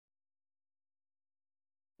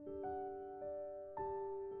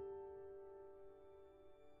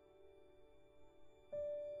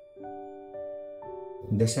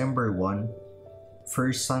December 1,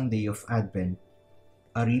 First Sunday of Advent.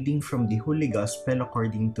 A reading from the Holy Gospel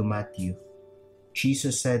according to Matthew.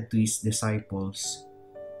 Jesus said to his disciples,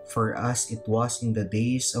 "For as it was in the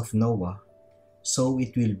days of Noah, so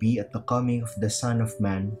it will be at the coming of the Son of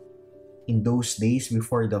Man. In those days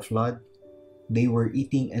before the flood, they were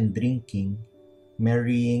eating and drinking,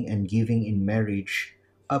 marrying and giving in marriage,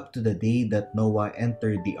 up to the day that Noah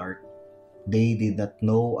entered the ark. They did not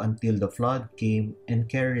know until the flood came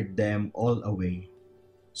and carried them all away.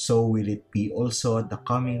 So will it be also at the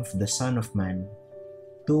coming of the Son of Man.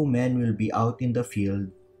 2 men will be out in the field,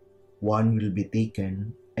 one will be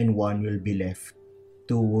taken, and one will be left.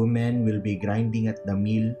 2 women will be grinding at the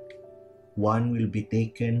mill, one will be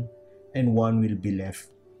taken, and one will be left.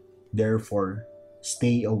 Therefore,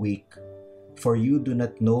 stay awake, for you do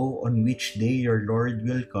not know on which day your Lord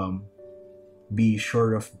will come. Be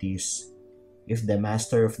sure of this. If the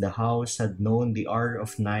master of the house had known the hour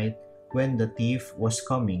of night when the thief was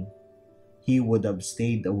coming, he would have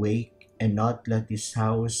stayed awake and not let his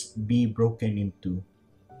house be broken into.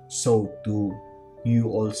 So too,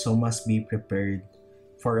 you also must be prepared,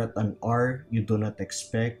 for at an hour you do not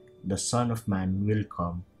expect the Son of Man will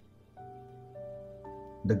come."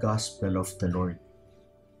 The Gospel of the Lord.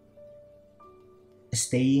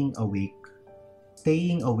 Staying awake.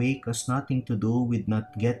 Staying awake has nothing to do with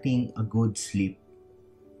not getting a good sleep.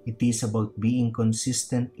 It is about being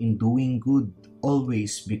consistent in doing good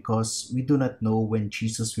always, because we do not know when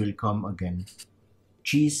Jesus will come again.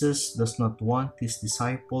 Jesus does not want his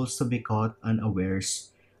disciples to be caught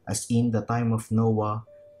unawares, as in the time of Noah,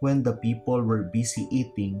 when the people were busy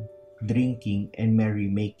eating, drinking, and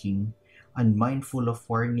merrymaking, unmindful of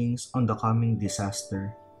warnings on the coming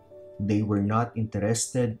disaster. They were not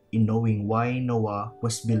interested in knowing why Noah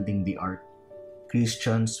was building the ark.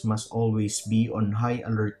 Christians must always be on high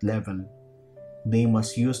alert level. They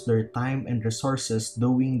must use their time and resources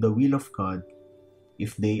doing the will of God.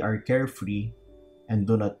 If they are carefree and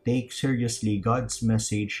do not take seriously God's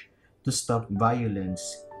message to stop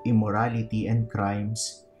violence, immorality, and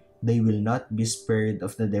crimes, they will not be spared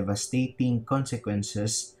of the devastating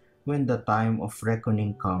consequences when the time of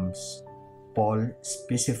reckoning comes. Paul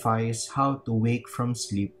specifies how to wake from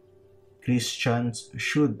sleep. Christians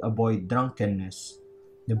should avoid drunkenness,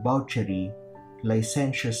 debauchery,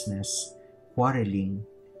 licentiousness, quarreling,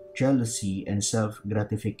 jealousy, and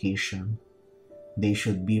self-gratification. They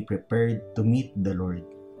should be prepared to meet the Lord.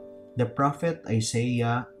 The prophet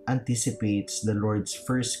Isaiah anticipates the Lord's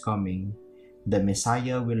first coming. The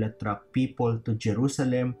Messiah will attract people to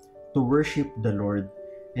Jerusalem to worship the Lord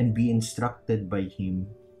and be instructed by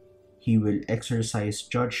Him. He will exercise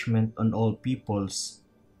judgment on all peoples.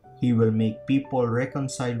 He will make people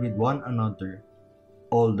reconcile with one another.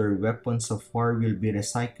 All their weapons of war will be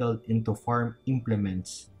recycled into farm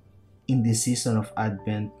implements. In this season of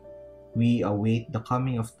Advent, we await the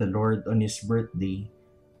coming of the Lord on His birthday,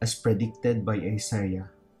 as predicted by Isaiah.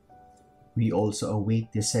 We also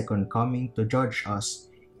await His second coming to judge us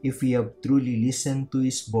if we have truly listened to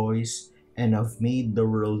His voice and have made the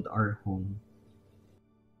world our home.